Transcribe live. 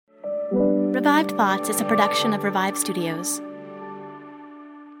Revived Thoughts is a production of Revive Studios.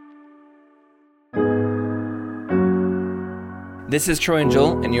 This is Troy and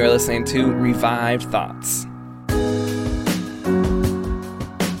Joel, and you're listening to Revived Thoughts.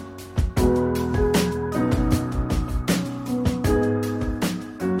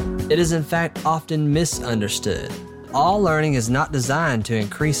 It is in fact often misunderstood. All learning is not designed to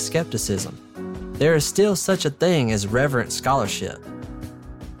increase skepticism. There is still such a thing as reverent scholarship.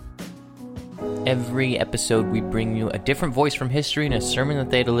 Every episode we bring you a different voice from history and a sermon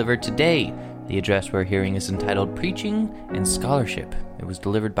that they delivered today. The address we're hearing is entitled Preaching and Scholarship. It was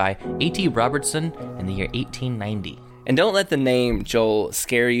delivered by A.T. Robertson in the year 1890. And don't let the name, Joel,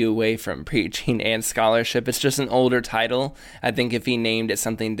 scare you away from preaching and scholarship. It's just an older title. I think if he named it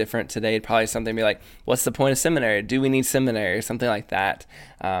something different today, it'd probably something be like, what's the point of seminary? Do we need seminary? Or something like that.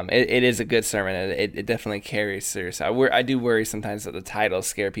 It is a good sermon. It definitely carries through. So I do worry sometimes that the titles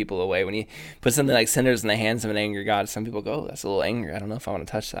scare people away. When you put something like Sinners in the Hands of an Angry God, some people go, oh, that's a little angry. I don't know if I want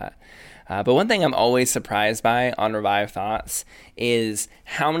to touch that. But one thing I'm always surprised by on Revived Thoughts is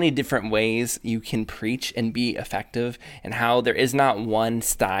how many different ways you can preach and be effective, and how there is not one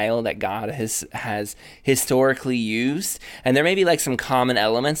style that God has historically used. And there may be like some common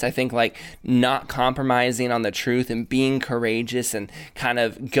elements. I think like not compromising on the truth and being courageous and kind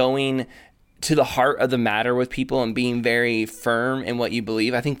of going to the heart of the matter with people and being very firm in what you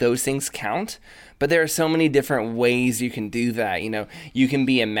believe. I think those things count. But there are so many different ways you can do that. You know, you can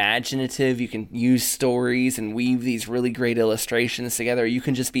be imaginative, you can use stories and weave these really great illustrations together. You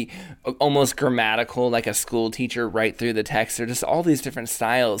can just be almost grammatical, like a school teacher, right through the text. There are just all these different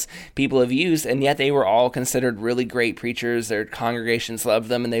styles people have used, and yet they were all considered really great preachers. Their congregations loved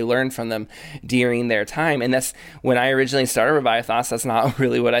them, and they learned from them during their time. And that's when I originally started Revive Thoughts, that's not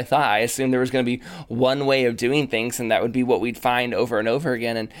really what I thought. I assumed there was going to be one way of doing things, and that would be what we'd find over and over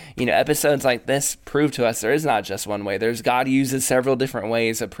again. And, you know, episodes like this prove to us there is not just one way. God uses several different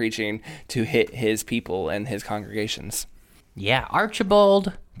ways of preaching to hit his people and his congregations. Yeah,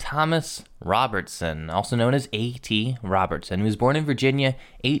 Archibald Thomas Robertson, also known as A.T. Robertson. He was born in Virginia,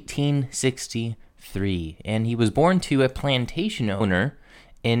 1863, and he was born to a plantation owner.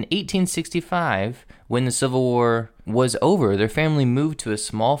 In 1865, when the Civil War was over, their family moved to a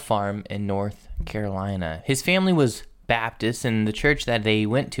small farm in North Carolina. His family was Baptist, and the church that they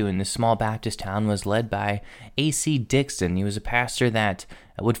went to in this small Baptist town was led by A.C. Dixon. He was a pastor that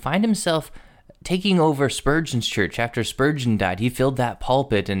would find himself taking over Spurgeon's church after Spurgeon died. He filled that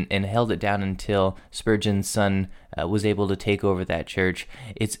pulpit and held it down until Spurgeon's son was able to take over that church.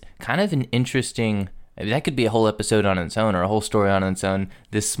 It's kind of an interesting, that could be a whole episode on its own or a whole story on its own.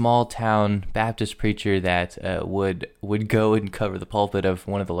 This small town Baptist preacher that would go and cover the pulpit of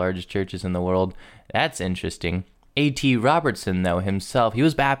one of the largest churches in the world. That's interesting. A.T. Robertson, though, himself, he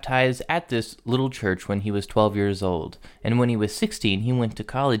was baptized at this little church when he was 12 years old. And when he was 16, he went to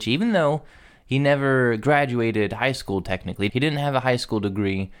college, even though he never graduated high school, technically. He didn't have a high school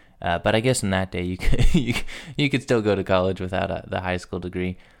degree, but I guess in that day you could still go to college without the high school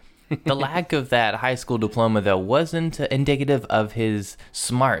degree. The lack of that high school diploma, though, wasn't indicative of his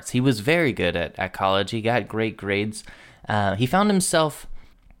smarts. He was very good at college. He got great grades. He found himself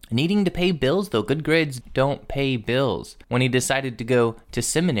needing to pay bills, though. Good grades don't pay bills. When he decided to go to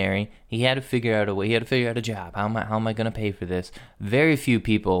seminary, he had to figure out a way. He had to figure out a job. How am I going to pay for this? Very few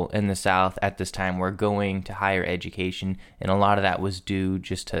people in the South at this time were going to higher education, and a lot of that was due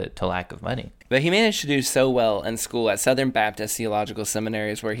just to lack of money. But he managed to do so well in school at Southern Baptist Theological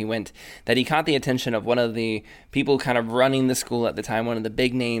Seminaries, where he went, that he caught the attention of one of the people kind of running the school at the time, one of the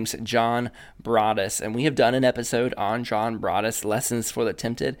big names, John Broadus. And we have done an episode on John Broadus, Lessons for the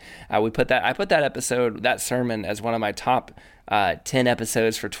Tempted. I put that sermon as one of my top 10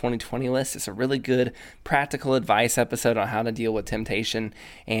 episodes for 2020 list. It's a really good practical advice episode on how to deal with temptation.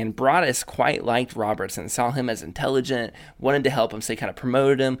 And Broadus quite liked Robertson, saw him as intelligent, wanted to help him, so he kind of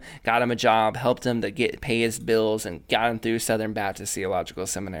promoted him, got him a job, helped him to pay his bills, and got him through Southern Baptist Theological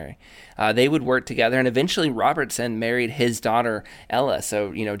Seminary. They would work together, and eventually Robertson married his daughter, Ella.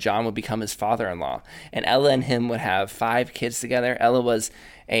 So, John would become his father-in-law. And Ella and him would have 5 kids together. Ella was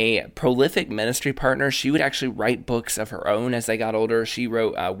a prolific ministry partner. She would actually write books of her own as they got older. She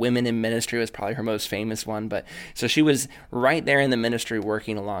wrote Women in Ministry, was probably her most famous one. But so she was right there in the ministry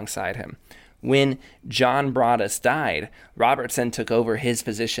working alongside him. When John Broadus died, Robertson took over his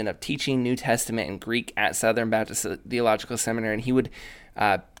position of teaching New Testament and Greek at Southern Baptist Theological Seminary, and he would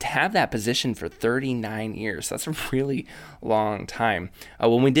to have that position for 39 years. That's a really long time.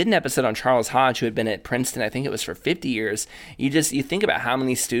 When we did an episode on Charles Hodge, who had been at Princeton, I think it was for 50 years, you think about how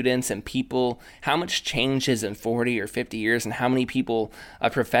many students and people, how much changes in 40 or 50 years, and how many people a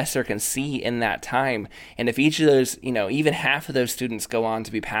professor can see in that time. And if each of those, even half of those students go on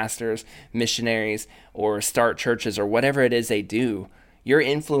to be pastors, missionaries, or start churches, or whatever it is they do, you're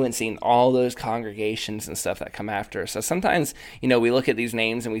influencing all those congregations and stuff that come after. So sometimes, we look at these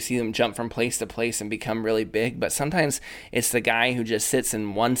names and we see them jump from place to place and become really big, but sometimes it's the guy who just sits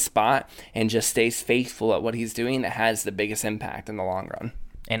in one spot and just stays faithful at what he's doing that has the biggest impact in the long run.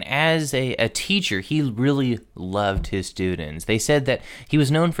 And as a teacher, he really loved his students. They said that he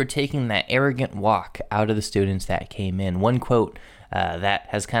was known for taking that arrogant walk out of the students that came in. One quote that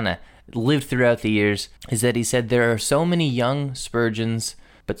has kind of lived throughout the years is that he said, "There are so many young Spurgeons,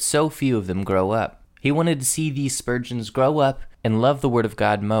 but so few of them grow up." He wanted to see these Spurgeons grow up and love the Word of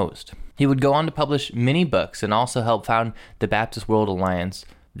God most. He would go on to publish many books and also help found the Baptist World Alliance.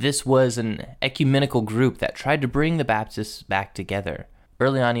 This was an ecumenical group that tried to bring the Baptists back together.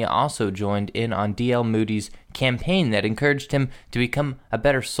 Early on, he also joined in on D.L. Moody's campaign that encouraged him to become a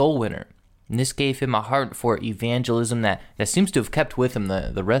better soul winner. And this gave him a heart for evangelism that seems to have kept with him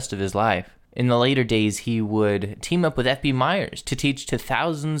the rest of his life. In the later days, he would team up with F.B. Myers to teach to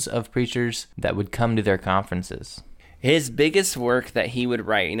thousands of preachers that would come to their conferences. His biggest work that he would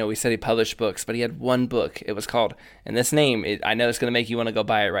write, we said he published books, but he had one book. It was called, and this name, I know it's going to make you want to go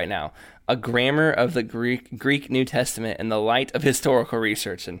buy it right now, A Grammar of the Greek New Testament in the Light of Historical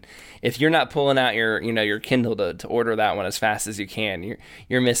Research. And if you're not pulling out your Kindle to order that one as fast as you can,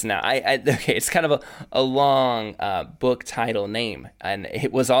 you're missing out. Okay, it's kind of a long book title name, and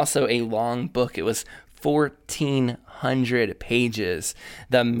it was also a long book. It was 1,400 pages.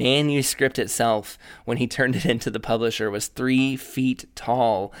 The manuscript itself, when he turned it into the publisher, was 3 feet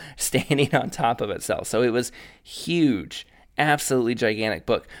tall, standing on top of itself. So it was huge, absolutely gigantic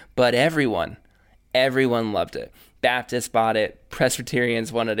book. But everyone loved it. Baptists bought it.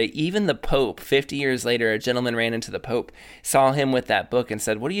 Presbyterians wanted it. Even the Pope, 50 years later, a gentleman ran into the Pope, saw him with that book and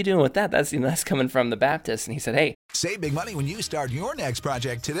said, "What are you doing with that? That's coming from the Baptists." And he said, "Hey, save big money when you start your next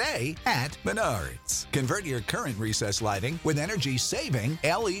project today at Menards. Convert your current recessed lighting with energy-saving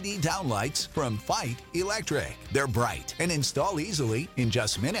LED downlights from Fight Electric. They're bright and install easily in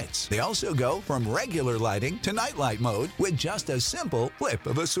just minutes. They also go from regular lighting to nightlight mode with just a simple flip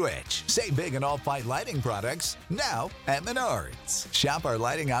of a switch. Save big on all Fight lighting products now at Menards. Shop our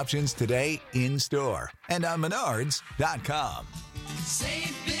lighting options today in-store and on Menards.com.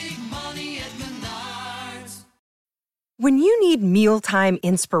 Save big money at Menards. When you need mealtime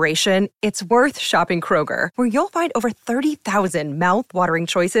inspiration, it's worth shopping Kroger, where you'll find over 30,000 mouth-watering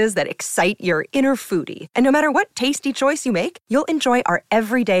choices that excite your inner foodie. And no matter what tasty choice you make, you'll enjoy our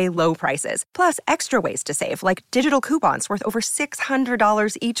everyday low prices, plus extra ways to save, like digital coupons worth over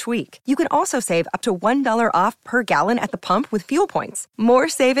 $600 each week. You can also save up to $1 off per gallon at the pump with fuel points. More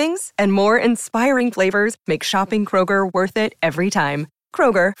savings and more inspiring flavors make shopping Kroger worth it every time.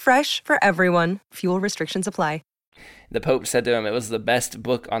 Kroger, fresh for everyone. Fuel restrictions apply. The Pope said to him it was the best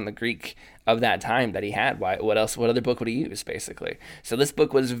book on the Greek of that time that he had. What else? What other book would he use, basically? So this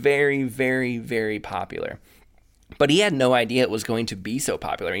book was very, very, very popular. But he had no idea it was going to be so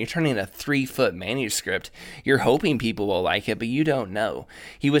popular. You're turning a 3-foot manuscript. You're hoping people will like it, but you don't know.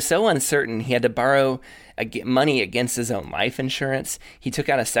 He was so uncertain, he had to borrow money against his own life insurance. He took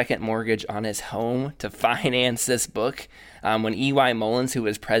out a second mortgage on his home to finance this book. When E.Y. Mullins, who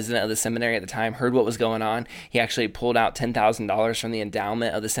was president of the seminary at the time, heard what was going on, he actually pulled out $10,000 from the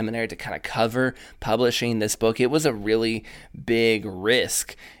endowment of the seminary to kind of cover publishing this book. It was a really big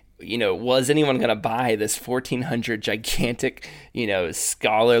risk. Was anyone going to buy this 1,400 gigantic,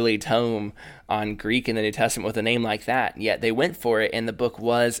 scholarly tome on Greek in the New Testament with a name like that? Yet they went for it, and the book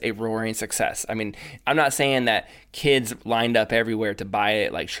was a roaring success. I mean, I'm not saying that kids lined up everywhere to buy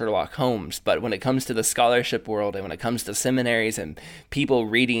it like Sherlock Holmes, but when it comes to the scholarship world and when it comes to seminaries and people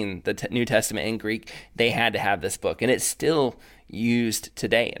reading the New Testament in Greek, they had to have this book, and it's still used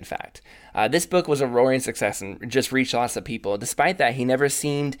today, in fact. This book was a roaring success and just reached lots of people. Despite that, he never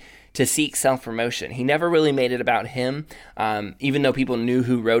seemed to seek self-promotion. He never really made it about him. Even though people knew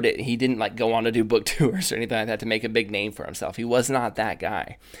who wrote it, he didn't go on to do book tours or anything like that to make a big name for himself. He was not that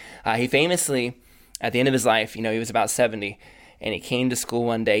guy. He famously, at the end of his life, he was about 70, and he came to school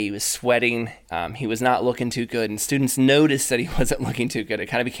one day. He was sweating. He was not looking too good, and students noticed that he wasn't looking too good. It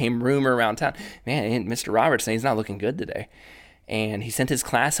kind of became rumor around town. Man, Mr. Robertson, he's not looking good today. and he sent his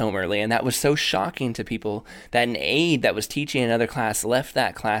class home early, and that was so shocking to people that an aide that was teaching another class left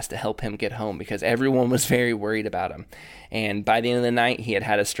that class to help him get home because everyone was very worried about him. And by the end of the night, he had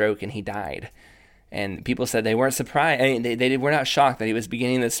had a stroke and he died. And people said they weren't surprised. I mean, they were not shocked that he was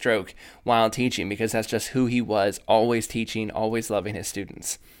beginning the stroke while teaching, because that's just who he was, always teaching, always loving his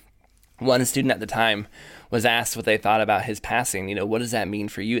students. One student at the time was asked what they thought about his passing. What does that mean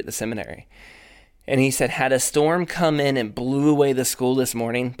for you at the seminary? And he said, had a storm come in and blew away the school this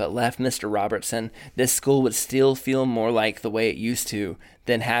morning, but left Mr. Robertson, this school would still feel more like the way it used to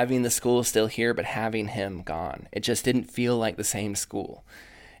than having the school still here, but having him gone. It just didn't feel like the same school.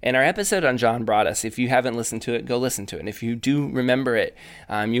 And our episode on John Broadus, if you haven't listened to it, go listen to it. And if you do remember it,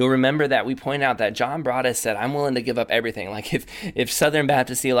 you'll remember that we point out that John Broadus said, I'm willing to give up everything. Like if Southern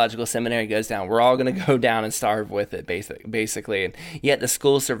Baptist Theological Seminary goes down, we're all going to go down and starve with it, basically. And yet the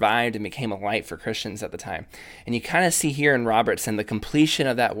school survived and became a light for Christians at the time. And you kind of see here in Robertson the completion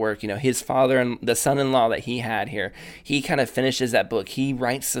of that work. His father and the son-in-law that he had here, he kind of finishes that book. He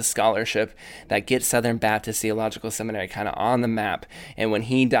writes the scholarship that gets Southern Baptist Theological Seminary kind of on the map. And when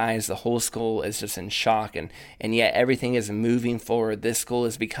he dies, the whole school is just in shock, and yet everything is moving forward. This school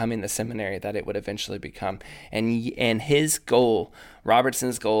is becoming the seminary that it would eventually become. And his goal,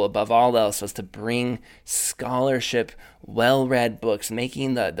 Robertson's goal above all else, was to bring scholarship, well-read books,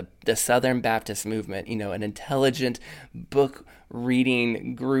 making the Southern Baptist movement, an intelligent book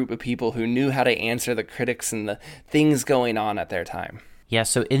reading group of people who knew how to answer the critics and the things going on at their time. Yeah,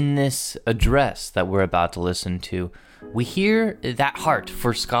 so in this address that we're about to listen to, we hear that heart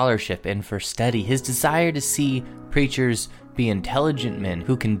for scholarship and for study, his desire to see preachers be intelligent men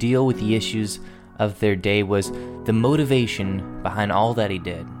who can deal with the issues of their day was the motivation behind all that he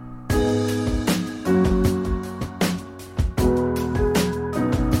did.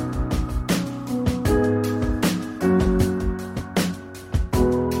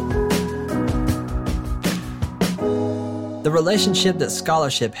 The relationship that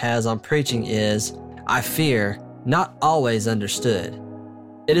scholarship has on preaching is, I fear, not always understood.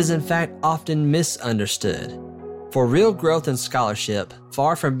 It is in fact often misunderstood. For real growth in scholarship,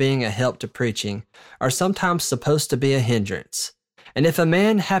 far from being a help to preaching, are sometimes supposed to be a hindrance. And if a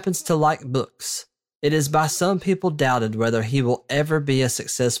man happens to like books, it is by some people doubted whether he will ever be a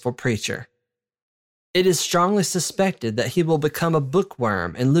successful preacher. It is strongly suspected that he will become a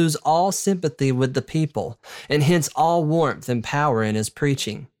bookworm and lose all sympathy with the people, and hence all warmth and power in his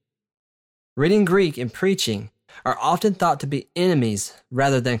preaching. Reading Greek and preaching are often thought to be enemies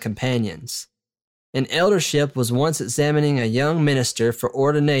rather than companions. An eldership was once examining a young minister for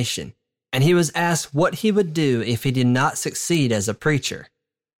ordination, and he was asked what he would do if he did not succeed as a preacher.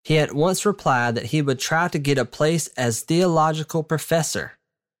 He at once replied that he would try to get a place as theological professor.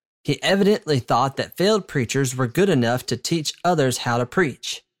 He evidently thought that failed preachers were good enough to teach others how to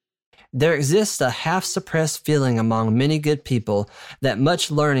preach. There exists a half-suppressed feeling among many good people that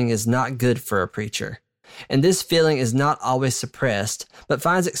much learning is not good for a preacher. And this feeling is not always suppressed, but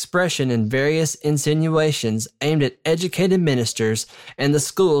finds expression in various insinuations aimed at educated ministers and the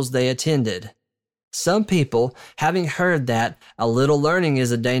schools they attended. Some people, having heard that a little learning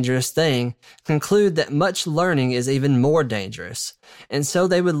is a dangerous thing, conclude that much learning is even more dangerous, and so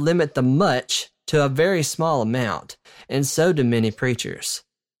they would limit the much to a very small amount, and so do many preachers.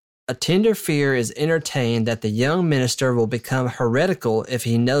 A tender fear is entertained that the young minister will become heretical if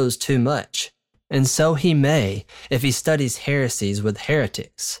he knows too much, and so he may if he studies heresies with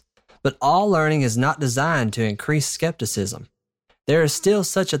heretics. But all learning is not designed to increase skepticism. There is still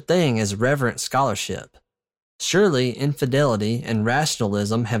such a thing as reverent scholarship. Surely infidelity and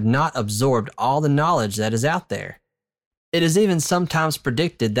rationalism have not absorbed all the knowledge that is out there. It is even sometimes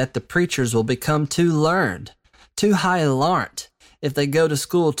predicted that the preachers will become too learned, too high alert, if they go to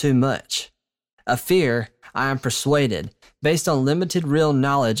school too much. A fear, I am persuaded, based on limited real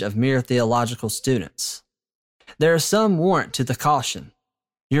knowledge of mere theological students. There is some warrant to the caution.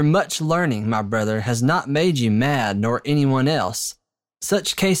 Your much learning, my brother, has not made you mad nor anyone else.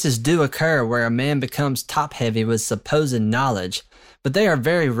 Such cases do occur where a man becomes top-heavy with supposed knowledge, but they are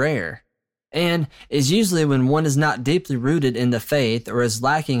very rare, and is usually when one is not deeply rooted in the faith or is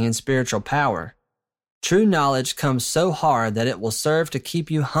lacking in spiritual power. True knowledge comes so hard that it will serve to keep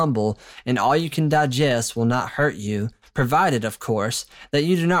you humble, and all you can digest will not hurt you, provided, of course, that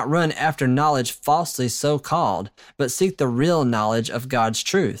you do not run after knowledge falsely so called, but seek the real knowledge of God's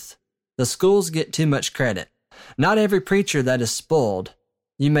truth. The schools get too much credit. Not every preacher that is spoiled,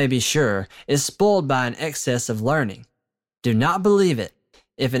 you may be sure, is spoiled by an excess of learning. Do not believe it.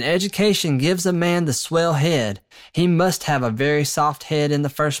 If an education gives a man the swell head, he must have a very soft head in the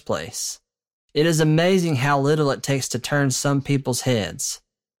first place. It is amazing how little it takes to turn some people's heads.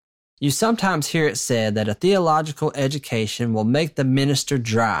 You sometimes hear it said that a theological education will make the minister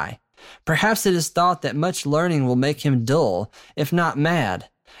dry. Perhaps it is thought that much learning will make him dull, if not mad.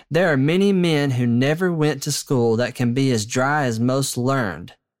 There are many men who never went to school that can be as dry as most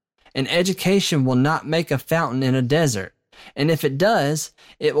learned. An education will not make a fountain in a desert, and if it does,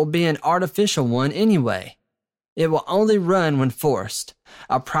 it will be an artificial one anyway. It will only run when forced.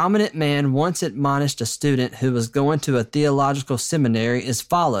 A prominent man once admonished a student who was going to a theological seminary as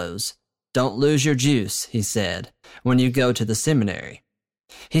follows: "Don't lose your juice," he said, "when you go to the seminary."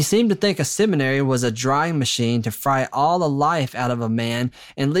 He seemed to think a seminary was a drying machine to fry all the life out of a man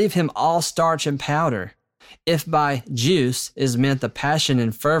and leave him all starch and powder. If by juice is meant the passion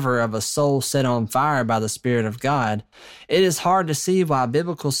and fervor of a soul set on fire by the Spirit of God, it is hard to see why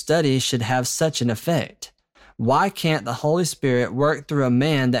biblical study should have such an effect. Why can't the Holy Spirit work through a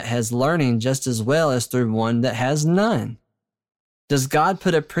man that has learning just as well as through one that has none? Does God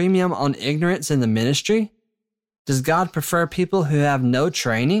put a premium on ignorance in the ministry? Does God prefer people who have no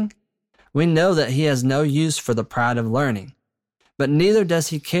training? We know that He has no use for the pride of learning, but neither does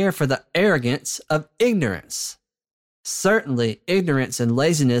He care for the arrogance of ignorance. Certainly, ignorance and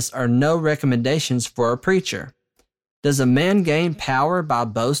laziness are no recommendations for a preacher. Does a man gain power by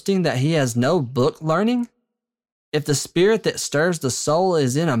boasting that he has no book learning? If the spirit that stirs the soul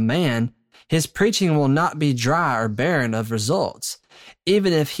is in a man, his preaching will not be dry or barren of results,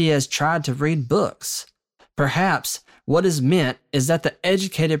 even if he has tried to read books. Perhaps what is meant is that the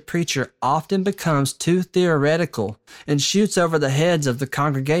educated preacher often becomes too theoretical and shoots over the heads of the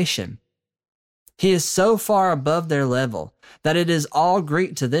congregation. He is so far above their level that it is all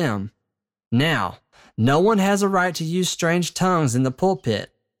Greek to them. Now, no one has a right to use strange tongues in the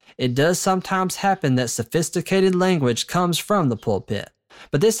pulpit. It does sometimes happen that sophisticated language comes from the pulpit,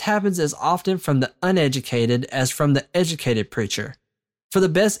 but this happens as often from the uneducated as from the educated preacher. For the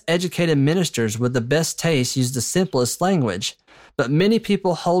best educated ministers with the best taste use the simplest language, but many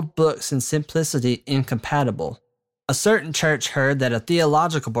people hold books and simplicity incompatible. A certain church heard that a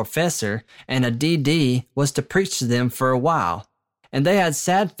theological professor and a DD was to preach to them for a while, and they had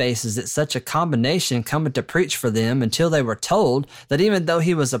sad faces at such a combination coming to preach for them until they were told that even though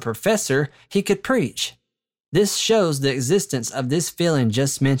he was a professor, he could preach. This shows the existence of this feeling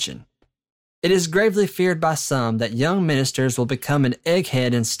just mentioned. It is gravely feared by some that young ministers will become an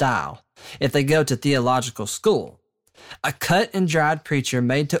egghead in style if they go to theological school. A cut and dried preacher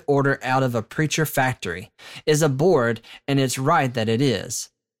made to order out of a preacher factory is a board, and it's right that it is.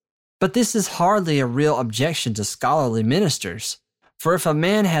 But this is hardly a real objection to scholarly ministers. For if a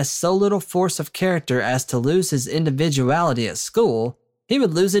man has so little force of character as to lose his individuality at school, he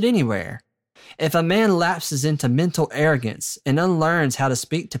would lose it anywhere. If a man lapses into mental arrogance and unlearns how to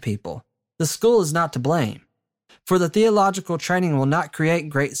speak to people, the school is not to blame. For the theological training will not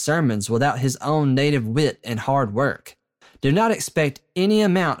create great sermons without his own native wit and hard work. Do not expect any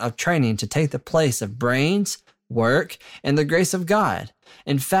amount of training to take the place of brains, work, and the grace of God.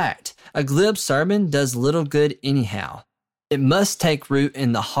 In fact, a glib sermon does little good anyhow. It must take root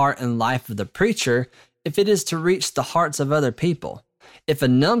in the heart and life of the preacher if it is to reach the hearts of other people. If a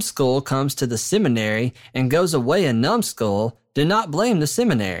numbskull comes to the seminary and goes away a numbskull, do not blame the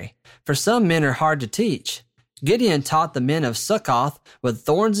seminary, for some men are hard to teach. Gideon taught the men of Succoth with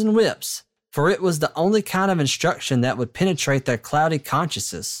thorns and whips, for it was the only kind of instruction that would penetrate their cloudy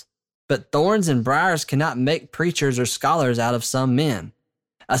consciences. But thorns and briars cannot make preachers or scholars out of some men.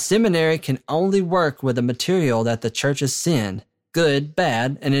 A seminary can only work with the material that the church has sent, good,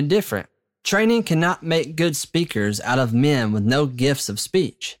 bad, and indifferent. Training cannot make good speakers out of men with no gifts of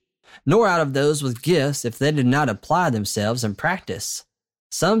speech, nor out of those with gifts if they do not apply themselves in practice.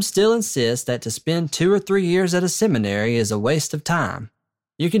 Some still insist that to spend 2 or 3 years at a seminary is a waste of time.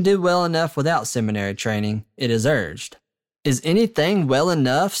 You can do well enough without seminary training, it is urged. Is anything well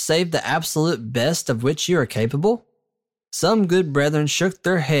enough save the absolute best of which you are capable? Some good brethren shook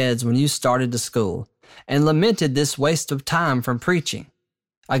their heads when you started to school, and lamented this waste of time from preaching.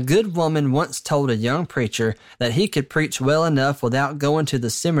 A good woman once told a young preacher that he could preach well enough without going to the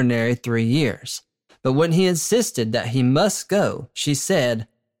seminary 3 years. But when he insisted that he must go, she said,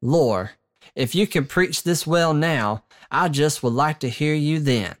 "Lord, if you can preach this well now, I just would like to hear you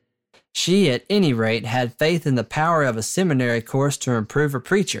then." She, at any rate, had faith in the power of a seminary course to improve a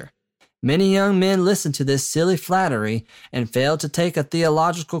preacher. Many young men listen to this silly flattery and fail to take a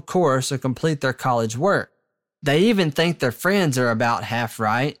theological course or complete their college work. They even think their friends are about half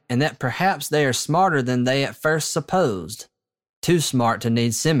right and that perhaps they are smarter than they at first supposed. Too smart to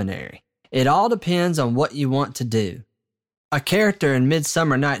need seminary. It all depends on what you want to do. A character in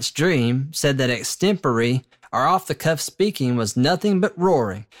Midsummer Night's Dream said that extempore or off-the-cuff speaking was nothing but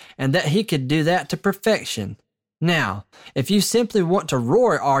roaring, and that he could do that to perfection. Now, if you simply want to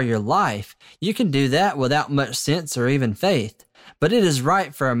roar all your life, you can do that without much sense or even faith. But it is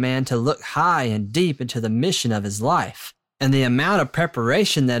right for a man to look high and deep into the mission of his life. And the amount of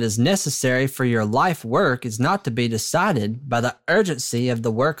preparation that is necessary for your life work is not to be decided by the urgency of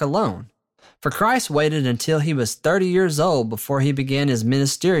the work alone. For Christ waited until he was 30 years old before he began his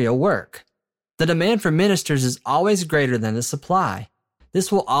ministerial work. The demand for ministers is always greater than the supply.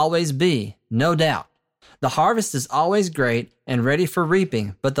 This will always be, no doubt. The harvest is always great and ready for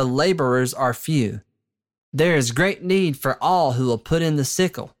reaping, but the laborers are few. There is great need for all who will put in the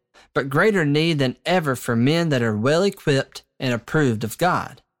sickle, but greater need than ever for men that are well equipped and approved of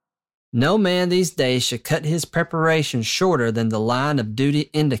God. No man these days should cut his preparation shorter than the line of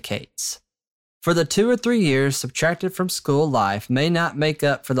duty indicates. For the 2 or 3 years subtracted from school life may not make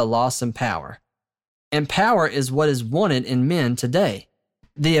up for the loss in power. And power is what is wanted in men today.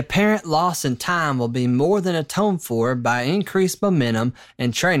 The apparent loss in time will be more than atoned for by increased momentum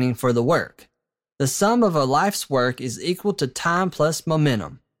and training for the work. The sum of a life's work is equal to time plus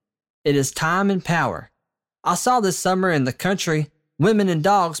momentum. It is time and power. I saw this summer in the country women and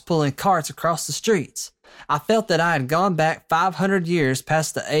dogs pulling carts across the streets. I felt that I had gone back 500 years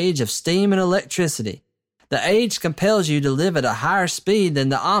past the age of steam and electricity. The age compels you to live at a higher speed than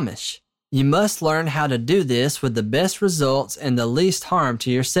the Amish. You must learn how to do this with the best results and the least harm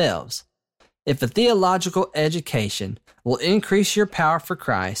to yourselves. If a theological education will increase your power for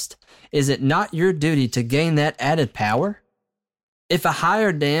Christ, is it not your duty to gain that added power? If a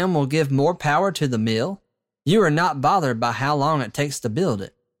higher dam will give more power to the mill, you are not bothered by how long it takes to build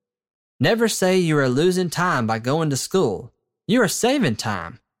it. Never say you are losing time by going to school. You are saving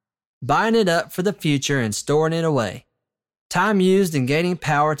time, buying it up for the future and storing it away. Time used in gaining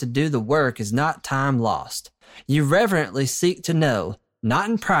power to do the work is not time lost. You reverently seek to know, not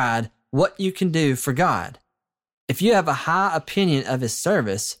in pride, what you can do for God. If you have a high opinion of His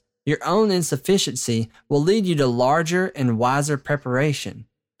service, your own insufficiency will lead you to larger and wiser preparation.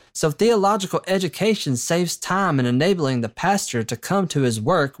 So theological education saves time in enabling the pastor to come to his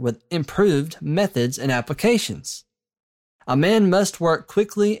work with improved methods and applications. A man must work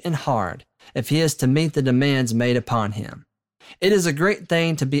quickly and hard if he is to meet the demands made upon him. It is a great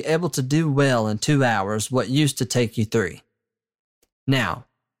thing to be able to do well in 2 hours what used to take you 3. Now,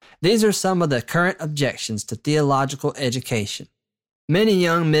 these are some of the current objections to theological education. Many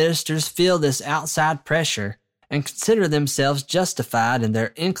young ministers feel this outside pressure and consider themselves justified in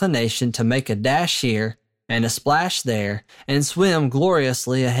their inclination to make a dash here and a splash there and swim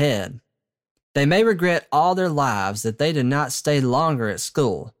gloriously ahead. They may regret all their lives that they did not stay longer at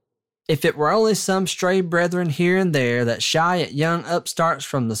school. If it were only some stray brethren here and there that shy at young upstarts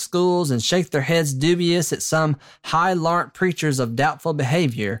from the schools and shake their heads dubious at some high-larnt preachers of doubtful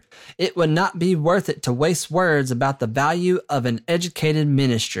behavior, it would not be worth it to waste words about the value of an educated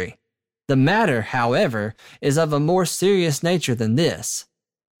ministry. The matter, however, is of a more serious nature than this.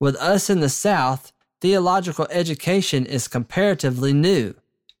 With us in the South, theological education is comparatively new,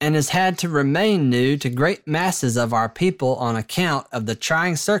 and has had to remain new to great masses of our people on account of the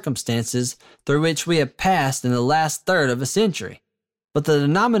trying circumstances through which we have passed in the last third of a century. But the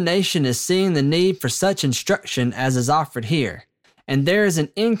denomination is seeing the need for such instruction as is offered here, and there is an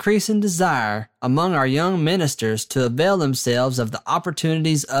increasing desire among our young ministers to avail themselves of the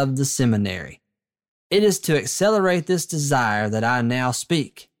opportunities of the seminary. It is to accelerate this desire that I now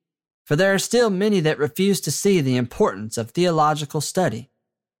speak, for there are still many that refuse to see the importance of theological study.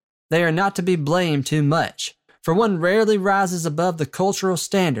 They are not to be blamed too much, for one rarely rises above the cultural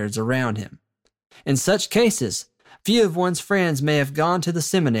standards around him. In such cases, few of one's friends may have gone to the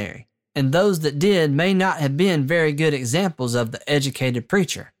seminary, and those that did may not have been very good examples of the educated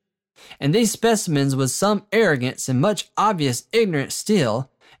preacher. And these specimens with some arrogance and much obvious ignorance still,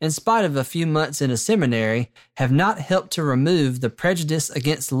 in spite of a few months in a seminary, have not helped to remove the prejudice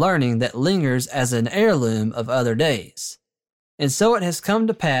against learning that lingers as an heirloom of other days. And so it has come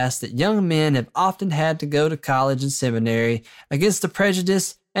to pass that young men have often had to go to college and seminary against the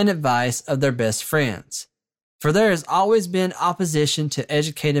prejudice and advice of their best friends. For there has always been opposition to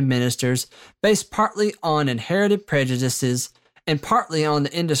educated ministers based partly on inherited prejudices and partly on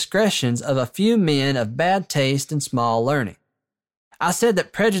the indiscretions of a few men of bad taste and small learning. I said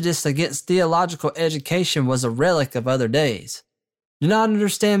that prejudice against theological education was a relic of other days. Do not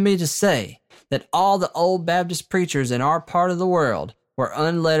understand me to say that all the old Baptist preachers in our part of the world were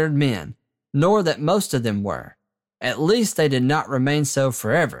unlettered men, nor that most of them were. At least they did not remain so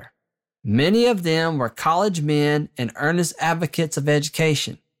forever. Many of them were college men and earnest advocates of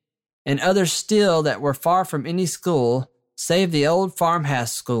education, and others still that were far from any school, save the old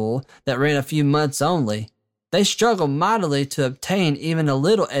farmhouse school that ran a few months only. They struggled mightily to obtain even a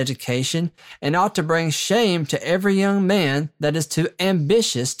little education, and ought to bring shame to every young man that is too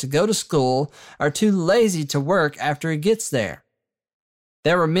ambitious to go to school or too lazy to work after he gets there.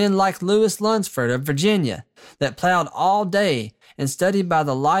 There were men like Lewis Lunsford of Virginia that plowed all day and studied by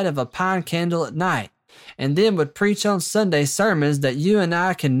the light of a pine candle at night, and then would preach on Sunday sermons that you and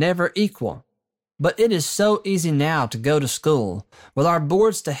I can never equal. But it is so easy now to go to school, with our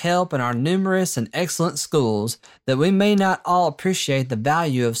boards to help and our numerous and excellent schools, that we may not all appreciate the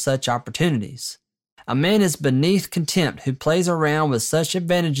value of such opportunities. A man is beneath contempt who plays around with such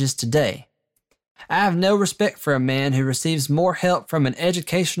advantages today. I have no respect for a man who receives more help from an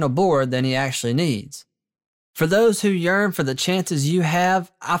educational board than he actually needs. For those who yearn for the chances you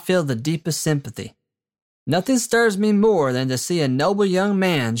have, I feel the deepest sympathy. Nothing stirs me more than to see a noble young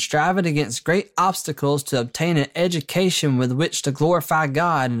man striving against great obstacles to obtain an education with which to glorify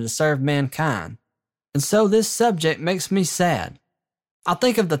God and to serve mankind. And so this subject makes me sad. I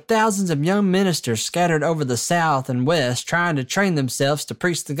think of the thousands of young ministers scattered over the South and West trying to train themselves to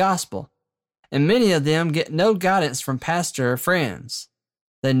preach the gospel, and many of them get no guidance from pastor or friends.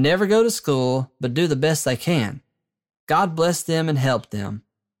 They never go to school, but do the best they can. God bless them and help them.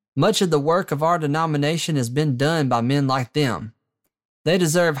 Much of the work of our denomination has been done by men like them. They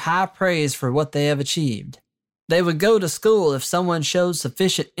deserve high praise for what they have achieved. They would go to school if someone showed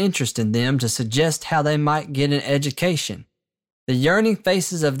sufficient interest in them to suggest how they might get an education. The yearning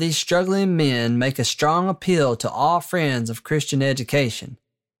faces of these struggling men make a strong appeal to all friends of Christian education.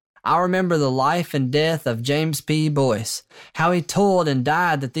 I remember the life and death of James P. Boyce, how he toiled and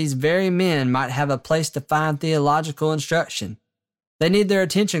died that these very men might have a place to find theological instruction. They need their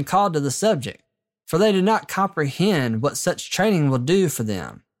attention called to the subject, for they do not comprehend what such training will do for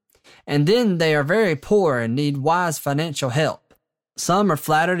them. And then they are very poor and need wise financial help. Some are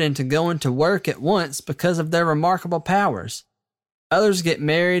flattered into going to work at once because of their remarkable powers. Others get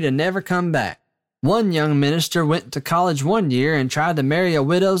married and never come back. One young minister went to college one year and tried to marry a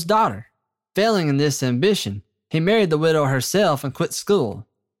widow's daughter. Failing in this ambition, he married the widow herself and quit school.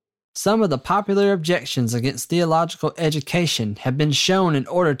 Some of the popular objections against theological education have been shown in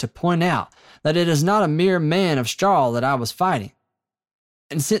order to point out that it is not a mere man of straw that I was fighting.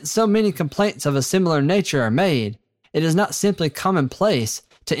 And since so many complaints of a similar nature are made, it is not simply commonplace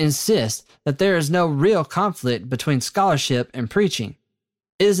to insist that there is no real conflict between scholarship and preaching.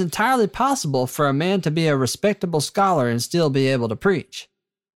 It is entirely possible for a man to be a respectable scholar and still be able to preach.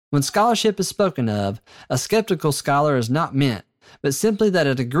 When scholarship is spoken of, a skeptical scholar is not meant, but simply that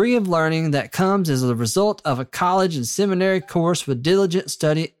a degree of learning that comes as a result of a college and seminary course with diligent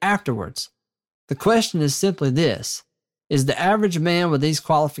study afterwards. The question is simply this: is the average man with these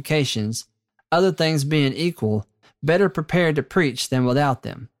qualifications, other things being equal, better prepared to preach than without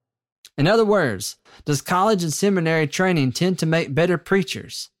them? In other words, does college and seminary training tend to make better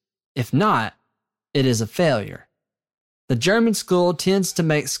preachers? If not, it is a failure. The German school tends to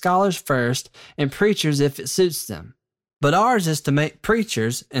make scholars first and preachers if it suits them. But ours is to make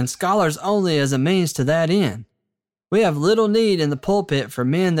preachers and scholars only as a means to that end. We have little need in the pulpit for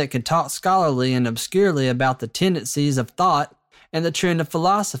men that can talk scholarly and obscurely about the tendencies of thought and the trend of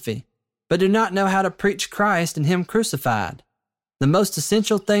philosophy, but do not know how to preach Christ and Him crucified. The most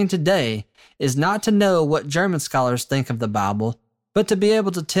essential thing today is not to know what German scholars think of the Bible, but to be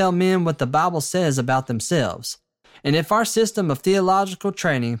able to tell men what the Bible says about themselves. And if our system of theological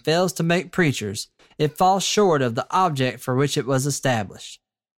training fails to make preachers, it falls short of the object for which it was established.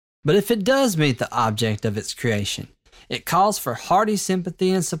 But if it does meet the object of its creation, it calls for hearty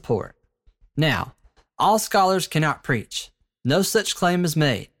sympathy and support. Now, all scholars cannot preach. No such claim is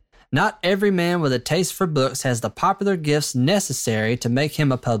made. Not every man with a taste for books has the popular gifts necessary to make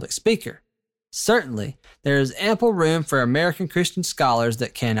him a public speaker. Certainly, there is ample room for American Christian scholars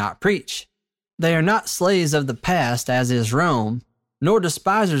that cannot preach. They are not slaves of the past, as is Rome, nor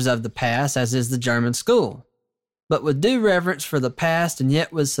despisers of the past, as is the German school. But with due reverence for the past and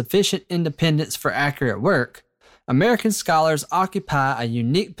yet with sufficient independence for accurate work, American scholars occupy a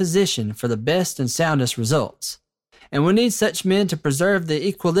unique position for the best and soundest results. And we need such men to preserve the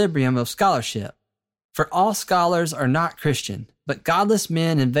equilibrium of scholarship. For all scholars are not Christian, but godless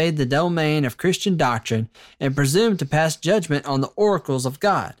men invade the domain of Christian doctrine and presume to pass judgment on the oracles of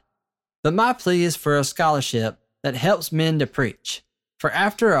God. But my plea is for a scholarship that helps men to preach. For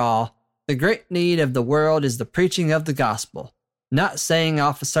after all, the great need of the world is the preaching of the gospel, not saying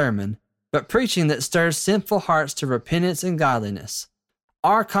off a sermon, but preaching that stirs sinful hearts to repentance and godliness.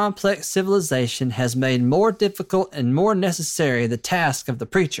 Our complex civilization has made more difficult and more necessary the task of the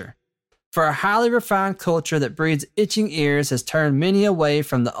preacher. For a highly refined culture that breeds itching ears has turned many away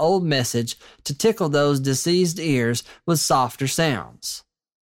from the old message to tickle those diseased ears with softer sounds.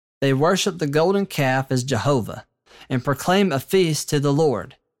 They worship the golden calf as Jehovah and proclaim a feast to the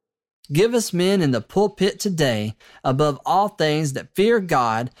Lord. Give us men in the pulpit today, above all things, that fear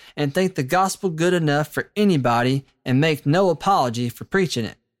God and think the gospel good enough for anybody and make no apology for preaching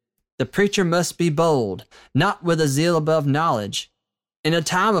it. The preacher must be bold, not with a zeal above knowledge. In a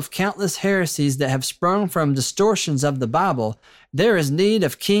time of countless heresies that have sprung from distortions of the Bible, there is need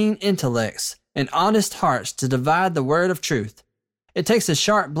of keen intellects and honest hearts to divide the word of truth. It takes a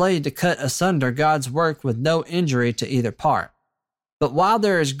sharp blade to cut asunder God's work with no injury to either part. But while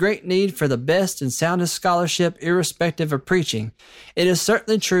there is great need for the best and soundest scholarship irrespective of preaching, it is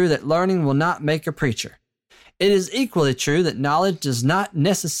certainly true that learning will not make a preacher. It is equally true that knowledge does not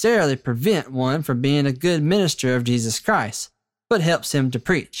necessarily prevent one from being a good minister of Jesus Christ, but helps him to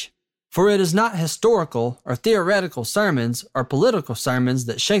preach. For it is not historical or theoretical sermons or political sermons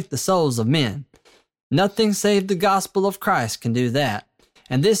that shake the souls of men. Nothing save the gospel of Christ can do that,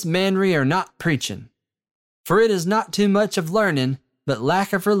 and this manry are not preaching. For it is not too much of learning, but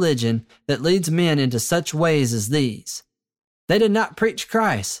lack of religion that leads men into such ways as these. They did not preach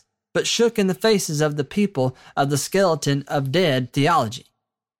Christ, but shook in the faces of the people of the skeleton of dead theology,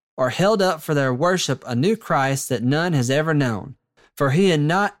 or held up for their worship a new Christ that none has ever known, for he had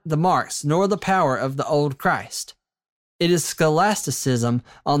not the marks nor the power of the old Christ. It is scholasticism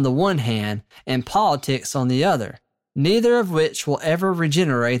on the one hand and politics on the other, neither of which will ever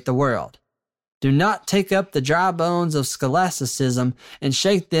regenerate the world. Do not take up the dry bones of scholasticism and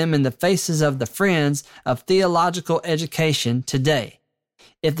shake them in the faces of the friends of theological education today.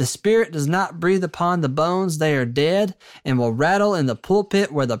 If the Spirit does not breathe upon the bones, they are dead and will rattle in the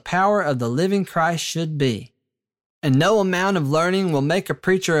pulpit where the power of the living Christ should be. And no amount of learning will make a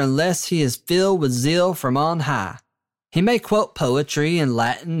preacher unless he is filled with zeal from on high. He may quote poetry and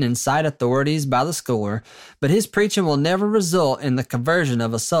Latin and cite authorities by the score, but his preaching will never result in the conversion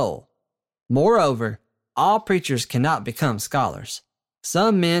of a soul. Moreover, all preachers cannot become scholars.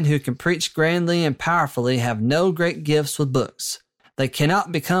 Some men who can preach grandly and powerfully have no great gifts with books. They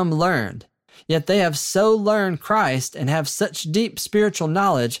cannot become learned, yet they have so learned Christ and have such deep spiritual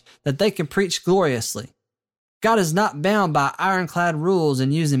knowledge that they can preach gloriously. God is not bound by ironclad rules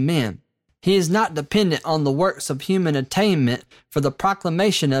in using men. He is not dependent on the works of human attainment for the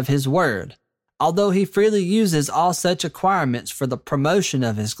proclamation of his word. Although he freely uses all such acquirements for the promotion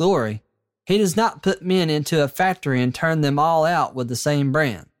of his glory, he does not put men into a factory and turn them all out with the same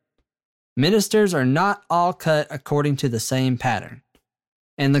brand. Ministers are not all cut according to the same pattern.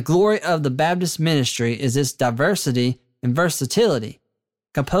 And the glory of the Baptist ministry is its diversity and versatility.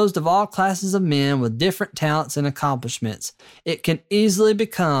 Composed of all classes of men with different talents and accomplishments, it can easily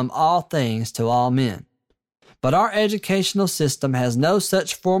become all things to all men. But our educational system has no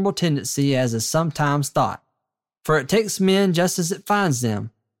such formal tendency as is sometimes thought, for it takes men just as it finds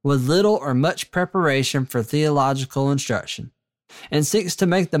them, with little or much preparation for theological instruction, and seeks to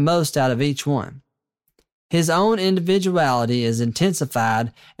make the most out of each one. His own individuality is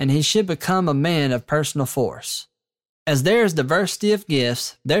intensified, and he should become a man of personal force. As there is diversity of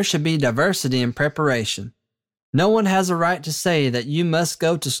gifts, there should be diversity in preparation. No one has a right to say that you must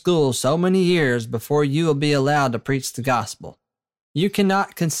go to school so many years before you will be allowed to preach the gospel. You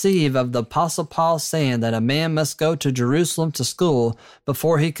cannot conceive of the Apostle Paul saying that a man must go to Jerusalem to school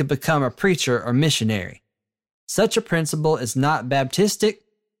before he could become a preacher or missionary. Such a principle is not Baptistic,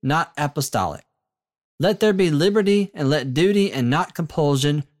 not apostolic. Let there be liberty, and let duty and not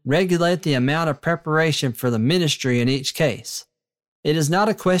compulsion regulate the amount of preparation for the ministry in each case. It is not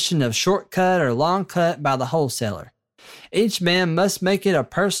a question of shortcut or long cut by the wholesaler. Each man must make it a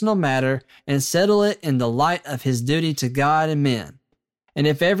personal matter and settle it in the light of his duty to God and men. And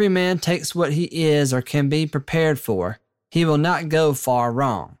if every man takes what he is or can be prepared for, he will not go far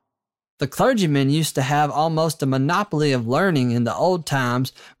wrong. The clergyman used to have almost a monopoly of learning in the old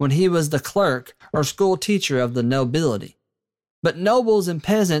times when he was the clerk or school teacher of the nobility. But nobles and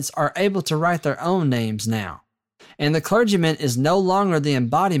peasants are able to write their own names now, and the clergyman is no longer the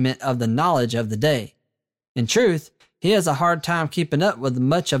embodiment of the knowledge of the day. In truth, he has a hard time keeping up with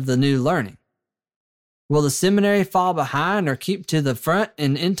much of the new learning. Will the seminary fall behind or keep to the front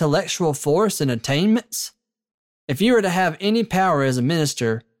in intellectual force and attainments? If you are to have any power as a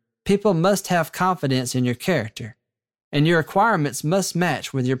minister, people must have confidence in your character, and your acquirements must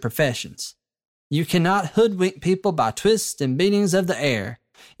match with your professions. You cannot hoodwink people by twists and beatings of the air.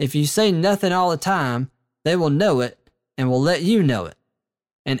 If you say nothing all the time, they will know it and will let you know it.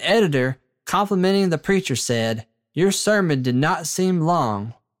 An editor, complimenting the preacher, said, "Your sermon did not seem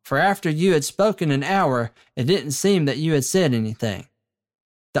long, for after you had spoken an hour, it didn't seem that you had said anything."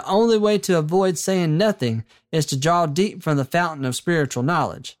 The only way to avoid saying nothing is to draw deep from the fountain of spiritual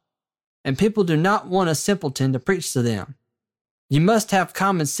knowledge. And people do not want a simpleton to preach to them. You must have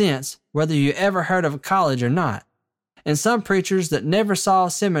common sense, whether you ever heard of a college or not. And some preachers that never saw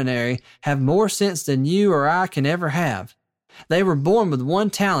a seminary have more sense than you or I can ever have. They were born with one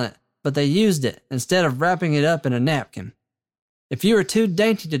talent, but they used it instead of wrapping it up in a napkin. If you are too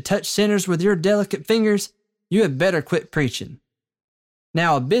dainty to touch sinners with your delicate fingers, you had better quit preaching.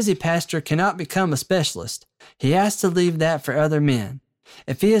 Now, a busy pastor cannot become a specialist. He has to leave that for other men,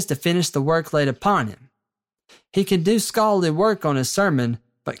 if he is to finish the work laid upon him. He can do scholarly work on his sermon,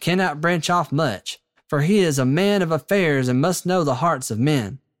 but cannot branch off much, for he is a man of affairs and must know the hearts of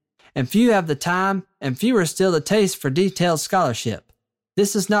men. And few have the time, and fewer still the taste for detailed scholarship.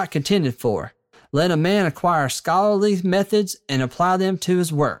 This is not contended for. Let a man acquire scholarly methods and apply them to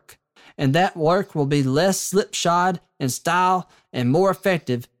his work, and that work will be less slipshod in style and more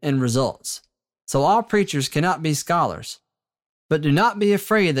effective in results. So all preachers cannot be scholars. But do not be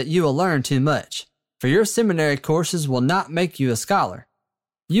afraid that you will learn too much, for your seminary courses will not make you a scholar.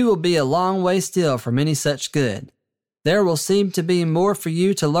 You will be a long way still from any such good. There will seem to be more for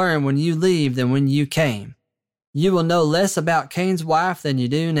you to learn when you leave than when you came. You will know less about Cain's wife than you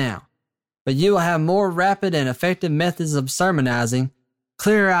do now, but you will have more rapid and effective methods of sermonizing,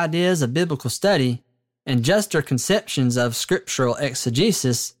 clearer ideas of biblical study, and juster conceptions of scriptural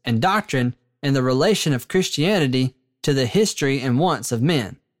exegesis and doctrine and the relation of Christianity to the history and wants of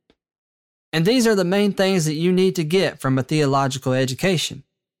men. And these are the main things that you need to get from a theological education.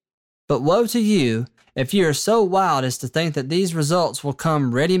 But woe to you if you are so wild as to think that these results will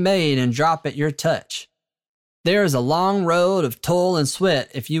come ready-made and drop at your touch. There is a long road of toil and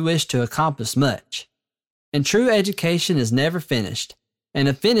sweat if you wish to accomplish much. And true education is never finished, and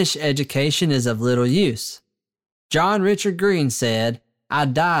a finished education is of little use. John Richard Green said, "I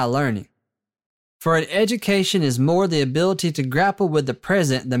die learning." For an education is more the ability to grapple with the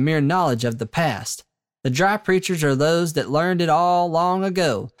present than mere knowledge of the past. The dry preachers are those that learned it all long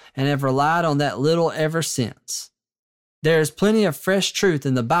ago and have relied on that little ever since. There is plenty of fresh truth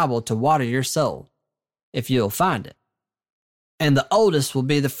in the Bible to water your soul, if you'll find it. And the oldest will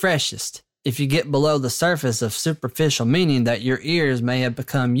be the freshest, if you get below the surface of superficial meaning that your ears may have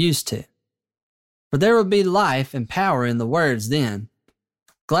become used to. For there will be life and power in the words then.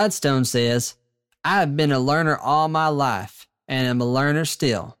 Gladstone says, "I have been a learner all my life, and am a learner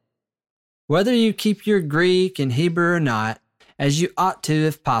still." Whether you keep your Greek and Hebrew or not, as you ought to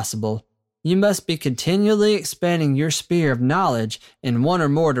if possible, you must be continually expanding your sphere of knowledge in one or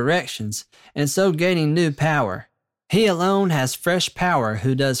more directions, and so gaining new power. He alone has fresh power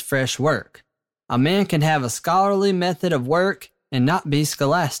who does fresh work. A man can have a scholarly method of work and not be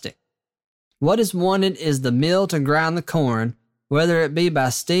scholastic. What is wanted is the mill to grind the corn, whether it be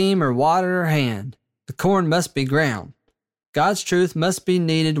by steam or water or hand. The corn must be ground. God's truth must be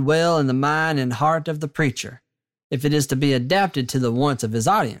kneaded well in the mind and heart of the preacher, if it is to be adapted to the wants of his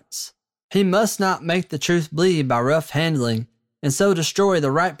audience. He must not make the truth bleed by rough handling, and so destroy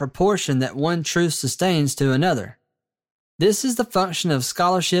the right proportion that one truth sustains to another. This is the function of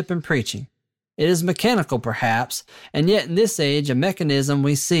scholarship in preaching. It is mechanical, perhaps, and yet in this age of mechanism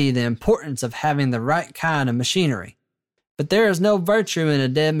we see the importance of having the right kind of machinery. But there is no virtue in a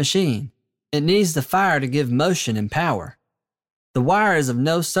dead machine. It needs the fire to give motion and power. The wire is of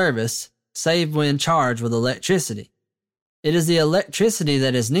no service, save when charged with electricity. It is the electricity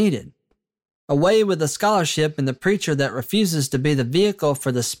that is needed. Away with the scholarship in the preacher that refuses to be the vehicle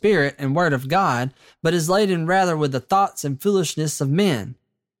for the Spirit and Word of God, but is laden rather with the thoughts and foolishness of men.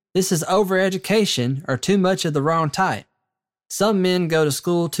 This is over-education, or too much of the wrong type. Some men go to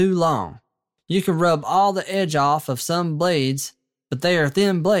school too long. You can rub all the edge off of some blades, but they are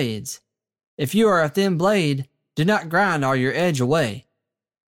thin blades. If you are a thin blade, do not grind all your edge away.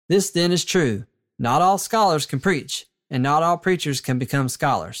 This then is true. Not all scholars can preach, and not all preachers can become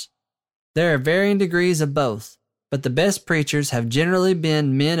scholars. There are varying degrees of both, but the best preachers have generally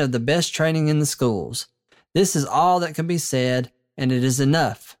been men of the best training in the schools. This is all that can be said, and it is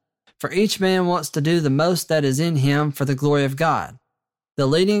enough, for each man wants to do the most that is in him for the glory of God. The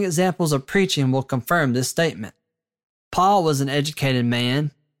leading examples of preaching will confirm this statement. Paul was an educated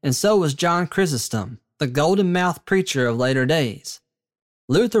man, and so was John Chrysostom, the golden-mouthed preacher of later days.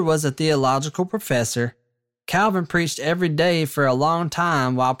 Luther was a theological professor. Calvin preached every day for a long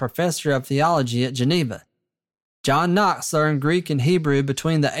time while professor of theology at Geneva. John Knox learned Greek and Hebrew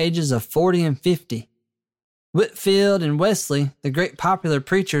between the ages of 40 and 50. Whitefield and Wesley, the great popular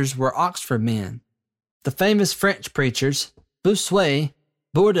preachers, were Oxford men. The famous French preachers, Bossuet,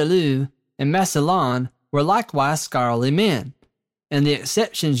 Bourdaloue, and Massillon, were likewise scholarly men, and the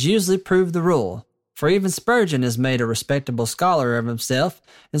exceptions usually prove the rule, for even Spurgeon has made a respectable scholar of himself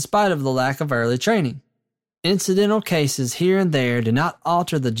in spite of the lack of early training. Incidental cases here and there do not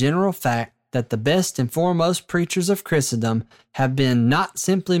alter the general fact that the best and foremost preachers of Christendom have been not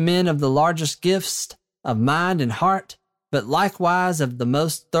simply men of the largest gifts of mind and heart, but likewise of the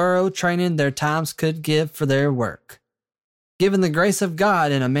most thorough training their times could give for their work. Given the grace of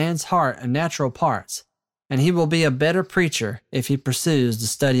God in a man's heart and natural parts, and he will be a better preacher if he pursues the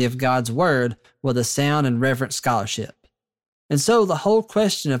study of God's Word with a sound and reverent scholarship. And so the whole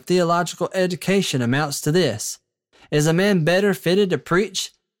question of theological education amounts to this: is a man better fitted to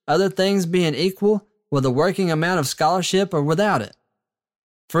preach, other things being equal, with a working amount of scholarship or without it?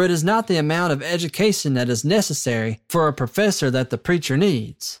 For it is not the amount of education that is necessary for a professor that the preacher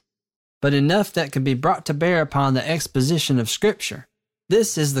needs, but enough that can be brought to bear upon the exposition of Scripture.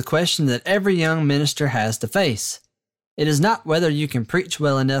 This is the question that every young minister has to face. It is not whether you can preach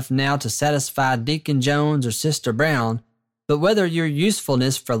well enough now to satisfy Deacon Jones or Sister Brown, but whether your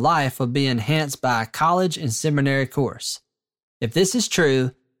usefulness for life will be enhanced by a college and seminary course. If this is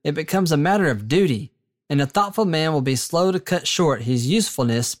true, it becomes a matter of duty, and a thoughtful man will be slow to cut short his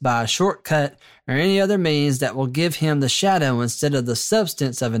usefulness by a shortcut or any other means that will give him the shadow instead of the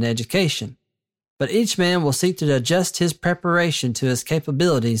substance of an education. But each man will seek to adjust his preparation to his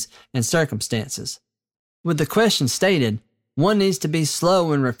capabilities and circumstances. With the question stated, one needs to be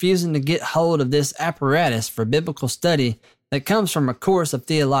slow in refusing to get hold of this apparatus for biblical study that comes from a course of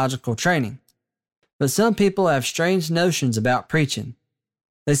theological training. But some people have strange notions about preaching.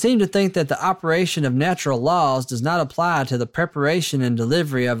 They seem to think that the operation of natural laws does not apply to the preparation and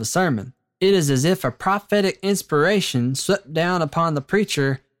delivery of a sermon. It is as if a prophetic inspiration swept down upon the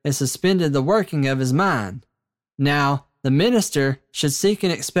preacher and suspended the working of his mind. Now, the minister should seek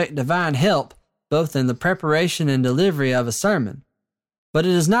and expect divine help both in the preparation and delivery of a sermon. But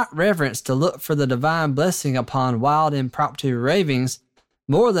it is not reverence to look for the divine blessing upon wild impromptu ravings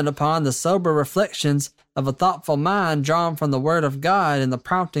more than upon the sober reflections of a thoughtful mind drawn from the Word of God and the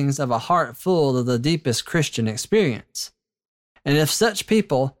promptings of a heart full of the deepest Christian experience. And if such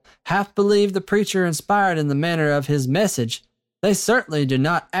people half believe the preacher inspired in the manner of his message, they certainly do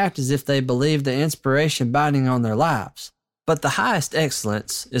not act as if they believe the inspiration binding on their lives. But the highest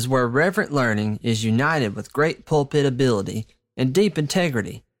excellence is where reverent learning is united with great pulpit ability and deep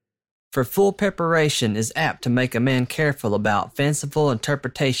integrity. For full preparation is apt to make a man careful about fanciful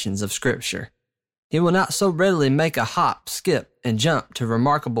interpretations of Scripture. He will not so readily make a hop, skip, and jump to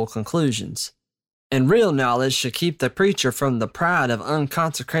remarkable conclusions. And real knowledge should keep the preacher from the pride of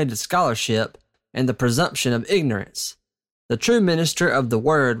unconsecrated scholarship and the presumption of ignorance. The true minister of the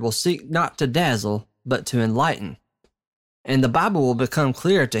Word will seek not to dazzle, but to enlighten. And the Bible will become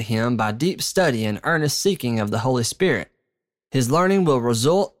clear to him by deep study and earnest seeking of the Holy Spirit. His learning will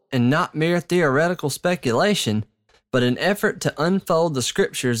result in not mere theoretical speculation, but an effort to unfold the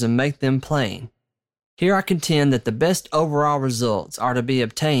Scriptures and make them plain. Here I contend that the best overall results are to be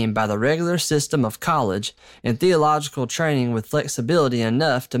obtained by the regular system of college and theological training with flexibility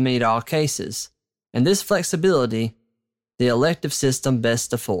enough to meet all cases. And this flexibility the elective system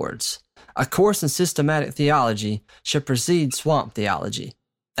best affords. A course in systematic theology should precede swamp theology,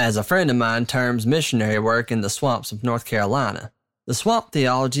 as a friend of mine terms missionary work in the swamps of North Carolina. The swamp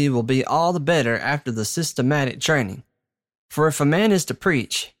theology will be all the better after the systematic training. For if a man is to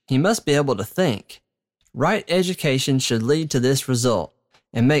preach, he must be able to think. Right education should lead to this result,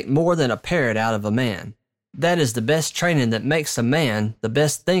 and make more than a parrot out of a man. That is the best training that makes a man the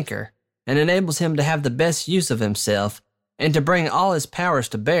best thinker, and enables him to have the best use of himself, and to bring all his powers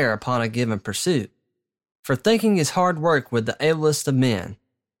to bear upon a given pursuit. For thinking is hard work with the ablest of men.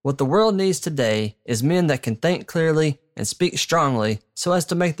 What the world needs today is men that can think clearly and speak strongly so as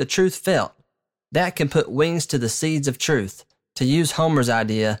to make the truth felt. That can put wings to the seeds of truth, to use Homer's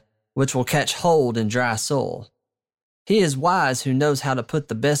idea, which will catch hold in dry soil. He is wise who knows how to put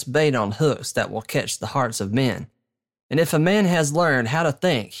the best bait on hooks that will catch the hearts of men. And if a man has learned how to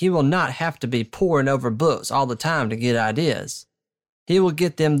think, he will not have to be poring over books all the time to get ideas. He will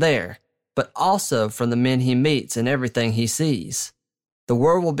get them there, but also from the men he meets and everything he sees. The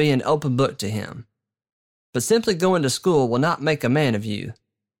world will be an open book to him. But simply going to school will not make a man of you.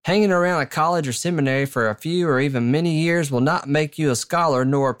 Hanging around a college or seminary for a few or even many years will not make you a scholar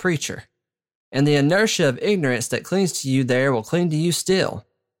nor a preacher. And the inertia of ignorance that clings to you there will cling to you still.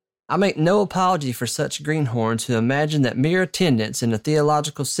 I make no apology for such greenhorns who imagine that mere attendance in a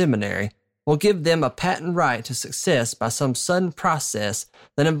theological seminary will give them a patent right to success by some sudden process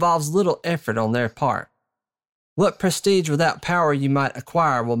that involves little effort on their part. What prestige without power you might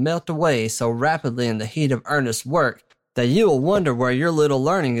acquire will melt away so rapidly in the heat of earnest work that you will wonder where your little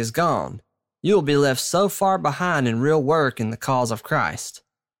learning is gone. You will be left so far behind in real work in the cause of Christ.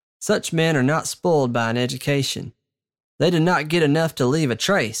 Such men are not spoiled by an education. They did not get enough to leave a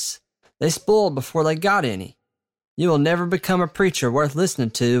trace. They spoiled before they got any. You will never become a preacher worth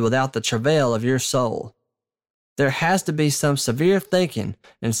listening to without the travail of your soul. There has to be some severe thinking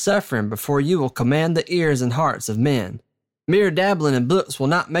and suffering before you will command the ears and hearts of men. Mere dabbling in books will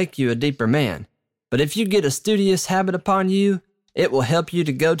not make you a deeper man, but if you get a studious habit upon you, it will help you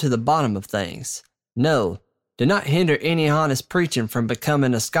to go to the bottom of things. No, do not hinder any honest preaching from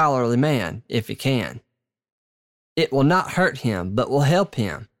becoming a scholarly man, if you can. It will not hurt him, but will help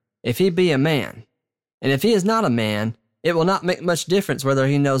him, if he be a man. And if he is not a man, it will not make much difference whether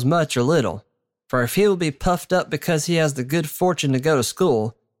he knows much or little. For if he will be puffed up because he has the good fortune to go to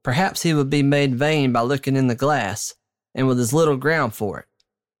school, perhaps he will be made vain by looking in the glass, and with as little ground for it,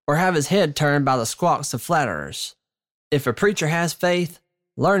 or have his head turned by the squawks of flatterers. If a preacher has faith,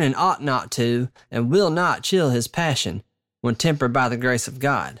 learning ought not to, and will not chill his passion, when tempered by the grace of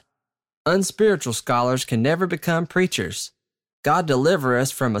God. Unspiritual scholars can never become preachers. God deliver us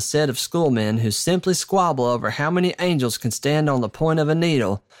from a set of schoolmen who simply squabble over how many angels can stand on the point of a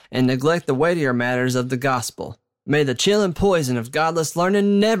needle and neglect the weightier matters of the gospel. May the chilling poison of godless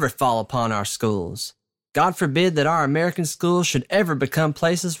learning never fall upon our schools. God forbid that our American schools should ever become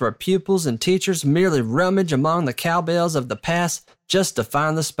places where pupils and teachers merely rummage among the cowbells of the past just to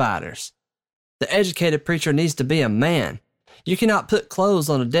find the spiders. The educated preacher needs to be a man. You cannot put clothes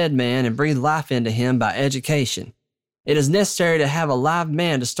on a dead man and breathe life into him by education. It is necessary to have a live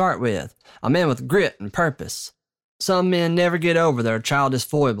man to start with, a man with grit and purpose. Some men never get over their childish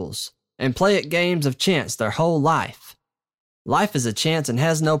foibles, and play at games of chance their whole life. Life is a chance and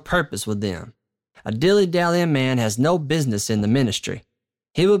has no purpose with them. A dilly-dallying man has no business in the ministry.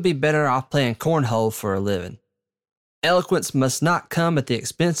 He would be better off playing cornhole for a living. Eloquence must not come at the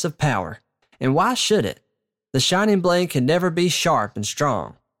expense of power, and why should it? The shining blade can never be sharp and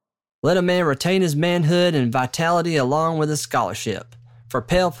strong. Let a man retain his manhood and vitality along with his scholarship, for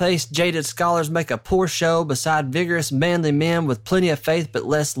pale-faced, jaded scholars make a poor show beside vigorous, manly men with plenty of faith but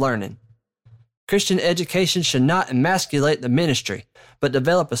less learning. Christian education should not emasculate the ministry, but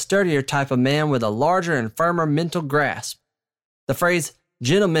develop a sturdier type of man with a larger and firmer mental grasp. The phrase,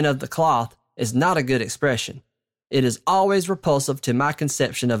 gentleman of the cloth, is not a good expression. It is always repulsive to my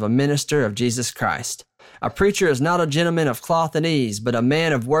conception of a minister of Jesus Christ. A preacher is not a gentleman of cloth and ease, but a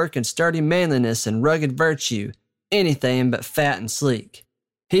man of work and sturdy manliness and rugged virtue, anything but fat and sleek.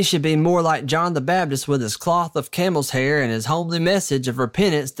 He should be more like John the Baptist with his cloth of camel's hair and his homely message of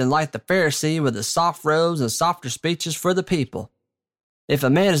repentance than like the Pharisee with his soft robes and softer speeches for the people. If a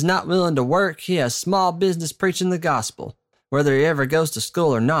man is not willing to work, he has small business preaching the gospel, whether he ever goes to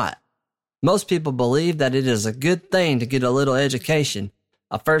school or not. Most people believe that it is a good thing to get a little education,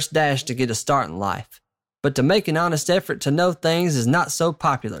 a first dash to get a start in life. But to make an honest effort to know things is not so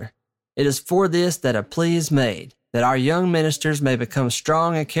popular. It is for this that a plea is made, that our young ministers may become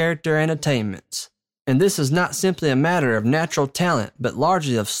strong in character and attainments. And this is not simply a matter of natural talent, but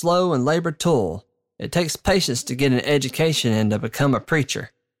largely of slow and labored toil. It takes patience to get an education and to become a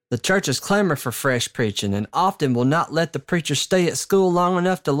preacher. The churches clamor for fresh preaching and often will not let the preacher stay at school long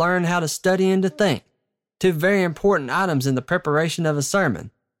enough to learn how to study and to think. Two very important items in the preparation of a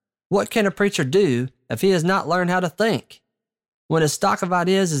sermon. What can a preacher do if he has not learned how to think? When his stock of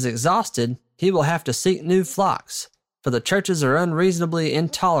ideas is exhausted, he will have to seek new flocks, for the churches are unreasonably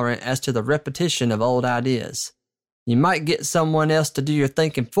intolerant as to the repetition of old ideas. You might get someone else to do your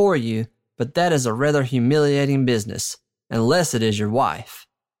thinking for you, but that is a rather humiliating business, unless it is your wife.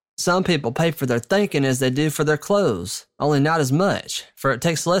 Some people pay for their thinking as they do for their clothes, only not as much, for it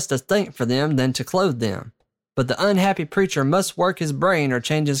takes less to think for them than to clothe them. But the unhappy preacher must work his brain or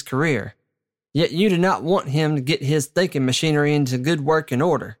change his career. Yet you do not want him to get his thinking machinery into good work and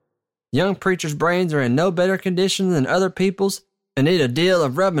order. Young preachers' brains are in no better condition than other people's and need a deal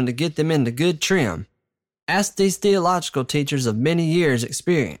of rubbing to get them into good trim. Ask these theological teachers of many years'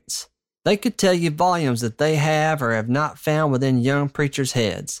 experience. They could tell you volumes that they have or have not found within young preachers'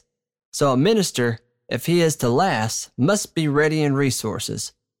 heads. So a minister, if he is to last, must be ready in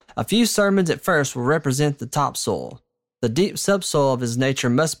resources. A few sermons at first will represent the topsoil. The deep subsoil of his nature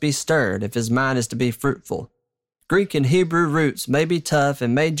must be stirred if his mind is to be fruitful. Greek and Hebrew roots may be tough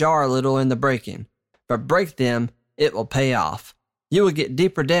and may jar a little in the breaking, but break them, it will pay off. You will get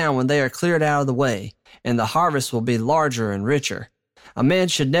deeper down when they are cleared out of the way, and the harvest will be larger and richer. A man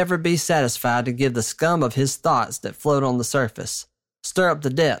should never be satisfied to give the scum of his thoughts that float on the surface. Stir up the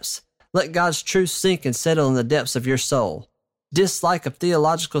depths. Let God's truth sink and settle in the depths of your soul. Dislike of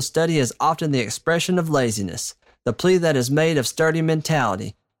theological study is often the expression of laziness, the plea that is made of sturdy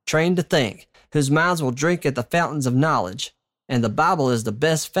mentality, trained to think, whose minds will drink at the fountains of knowledge. And the Bible is the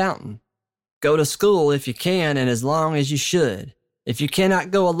best fountain. Go to school if you can and as long as you should. If you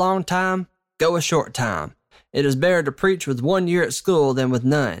cannot go a long time, go a short time. It is better to preach with 1 year at school than with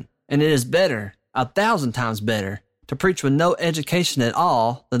none. And it is better, 1,000 times better, to preach with no education at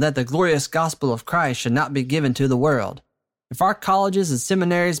all than that the glorious gospel of Christ should not be given to the world. If our colleges and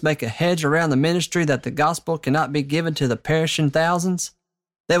seminaries make a hedge around the ministry that the gospel cannot be given to the perishing thousands,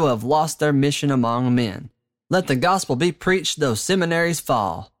 they will have lost their mission among men. Let the gospel be preached though seminaries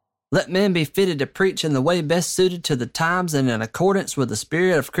fall. Let men be fitted to preach in the way best suited to the times and in accordance with the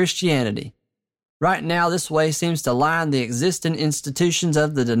spirit of Christianity. Right now, this way seems to lie in the existing institutions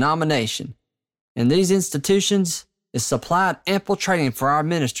of the denomination. In these institutions is supplied ample training for our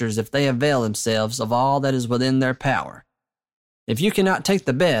ministers if they avail themselves of all that is within their power. If you cannot take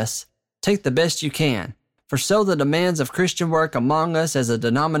the best you can, for so the demands of Christian work among us as a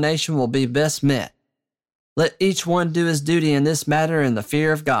denomination will be best met. Let each one do his duty in this matter in the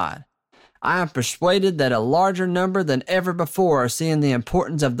fear of God. I am persuaded that a larger number than ever before are seeing the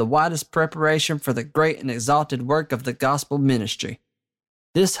importance of the widest preparation for the great and exalted work of the gospel ministry.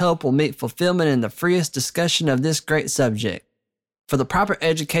 This hope will meet fulfillment in the freest discussion of this great subject. For the proper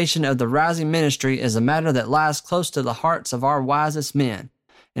education of the rising ministry is a matter that lies close to the hearts of our wisest men,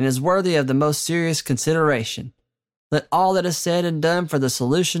 and is worthy of the most serious consideration. Let all that is said and done for the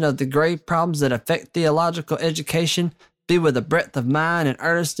solution of the grave problems that affect theological education be with a breadth of mind and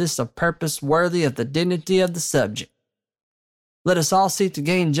earnestness of purpose worthy of the dignity of the subject. Let us all seek to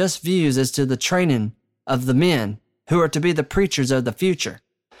gain just views as to the training of the men who are to be the preachers of the future,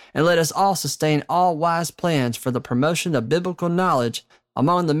 and let us all sustain all wise plans for the promotion of biblical knowledge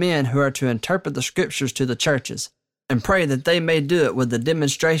among the men who are to interpret the Scriptures to the churches, and pray that they may do it with the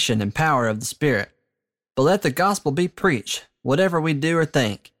demonstration and power of the Spirit. But let the gospel be preached, whatever we do or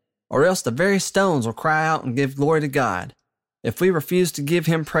think, or else the very stones will cry out and give glory to God, if we refuse to give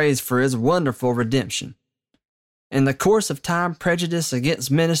him praise for his wonderful redemption. In the course of time, prejudice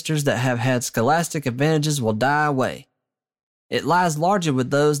against ministers that have had scholastic advantages will die away. It lies largely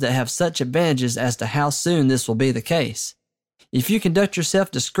with those that have such advantages as to how soon this will be the case. If you conduct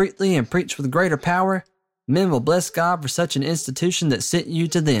yourself discreetly and preach with greater power, men will bless God for such an institution that sent you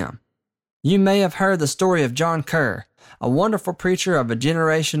to them. You may have heard the story of John Kerr, a wonderful preacher of a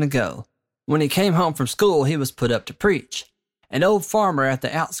generation ago. When he came home from school, he was put up to preach. An old farmer at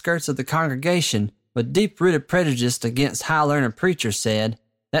the outskirts of the congregation, with deep-rooted prejudice against high-learned preachers, said,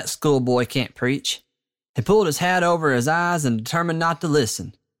 "That schoolboy can't preach." He pulled his hat over his eyes and determined not to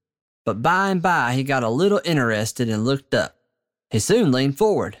listen. But by and by he got a little interested and looked up. He soon leaned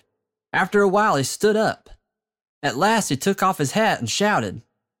forward. After a while he stood up. At last he took off his hat and shouted,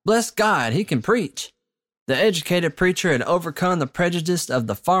 "Bless God, he can preach." The educated preacher had overcome the prejudice of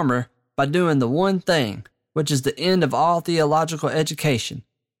the farmer by doing the one thing, which is the end of all theological education.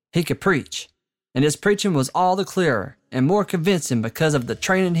 He could preach, and his preaching was all the clearer and more convincing because of the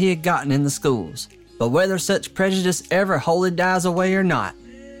training he had gotten in the schools. But whether such prejudice ever wholly dies away or not,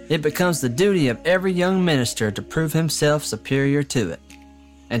 it becomes the duty of every young minister to prove himself superior to it,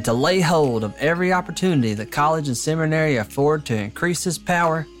 and to lay hold of every opportunity the college and seminary afford to increase his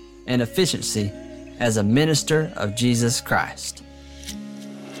power and efficiency as a minister of Jesus Christ.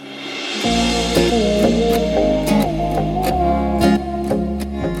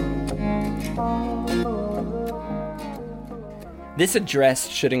 This address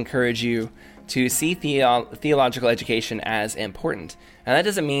should encourage you to see theological education as important. And that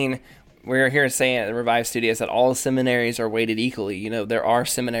doesn't mean we're here saying at the Revive Studios that all seminaries are weighted equally. You know, there are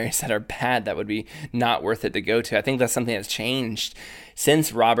seminaries that are bad that would be not worth it to go to. I think that's something that's changed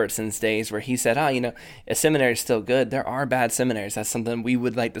since Robertson's days, where he said, a seminary is still good. There are bad seminaries. That's something we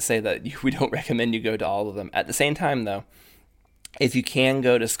would like to say, that we don't recommend you go to all of them. At the same time, though, if you can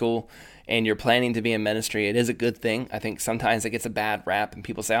go to school and you're planning to be in ministry, it is a good thing. I think sometimes it gets a bad rap and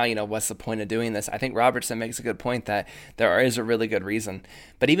people say, what's the point of doing this? I think Robertson makes a good point that there is a really good reason.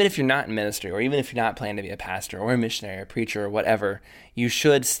 But even if you're not in ministry, or even if you're not planning to be a pastor or a missionary or a preacher or whatever, you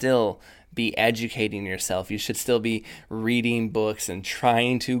should still be educating yourself. You should still be reading books and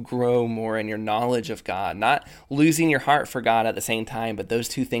trying to grow more in your knowledge of God, not losing your heart for God at the same time, but those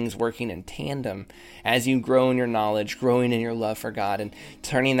two things working in tandem as you grow in your knowledge, growing in your love for God, and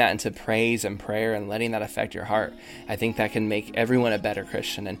turning that into praise and prayer and letting that affect your heart. I think that can make everyone a better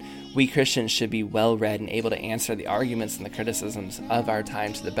Christian, and we Christians should be well-read and able to answer the arguments and the criticisms of our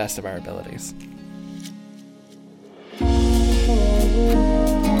time to the best of our abilities.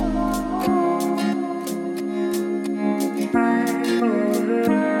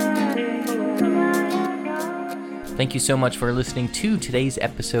 Thank you so much for listening to today's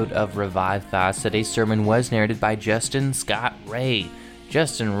episode of Revive Thoughts. Today's sermon was narrated by Justin Scott Ray.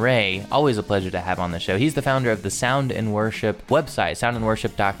 Justin Ray, always a pleasure to have on the show. He's the founder of the Sound and Worship website,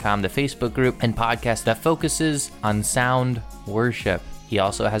 soundandworship.com, the Facebook group and podcast that focuses on sound worship. He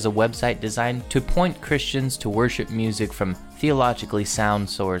also has a website designed to point Christians to worship music from theologically sound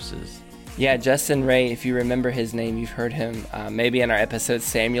sources. Yeah, Justin Ray, if you remember his name, you've heard him maybe in our episode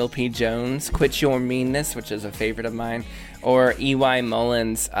Samuel P. Jones, Quit Your Meanness, which is a favorite of mine, or E.Y.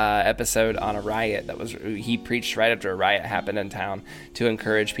 Mullins' episode on a riot. He preached right after a riot happened in town to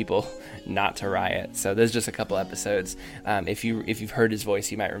encourage people not to riot. So there's just a couple episodes. If you've heard his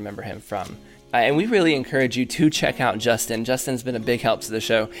voice, you might remember him from. And we really encourage you to check out Justin. Justin's been a big help to the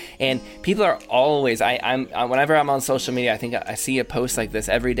show. And people are always, whenever I'm on social media, I think I see a post like this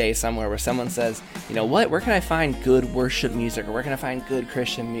every day somewhere where someone says, you know what, where can I find good worship music, or where can I find good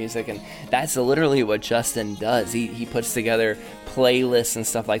Christian music? And that's literally what Justin does. He puts together playlists and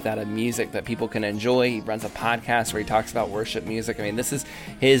stuff like that of music that people can enjoy. He runs a podcast where he talks about worship music. I mean, this is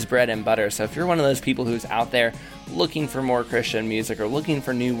his bread and butter. So if you're one of those people who's out there looking for more Christian music, or looking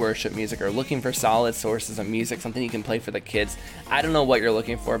for new worship music, or looking for solid sources of music, something you can play for the kids, I don't know what you're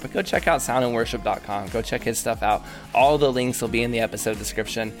looking for, but go check out soundandworship.com. Go check his stuff out. All the links will be in the episode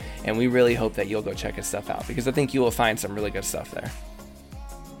description, and we really hope that you'll go check his stuff out, because I think you will find some really good stuff there.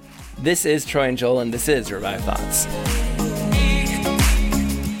 This is Troy and Joel, and this is Revive Thoughts.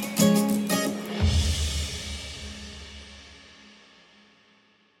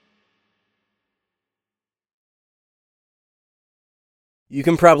 You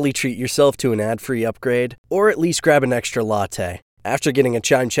can probably treat yourself to an ad-free upgrade, or at least grab an extra latte. After getting a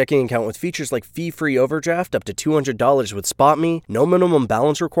Chime checking account with features like fee-free overdraft up to $200 with SpotMe, no minimum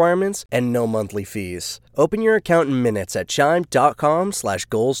balance requirements, and no monthly fees. Open your account in minutes at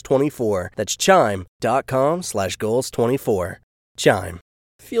chime.com/goals24. That's chime.com/goals24. Chime.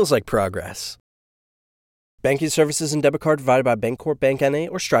 Feels like progress. Banking services and debit card provided by Bancorp Bank N.A.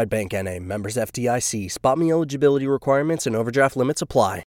 or Stride Bank N.A. Members FDIC. SpotMe eligibility requirements and overdraft limits apply.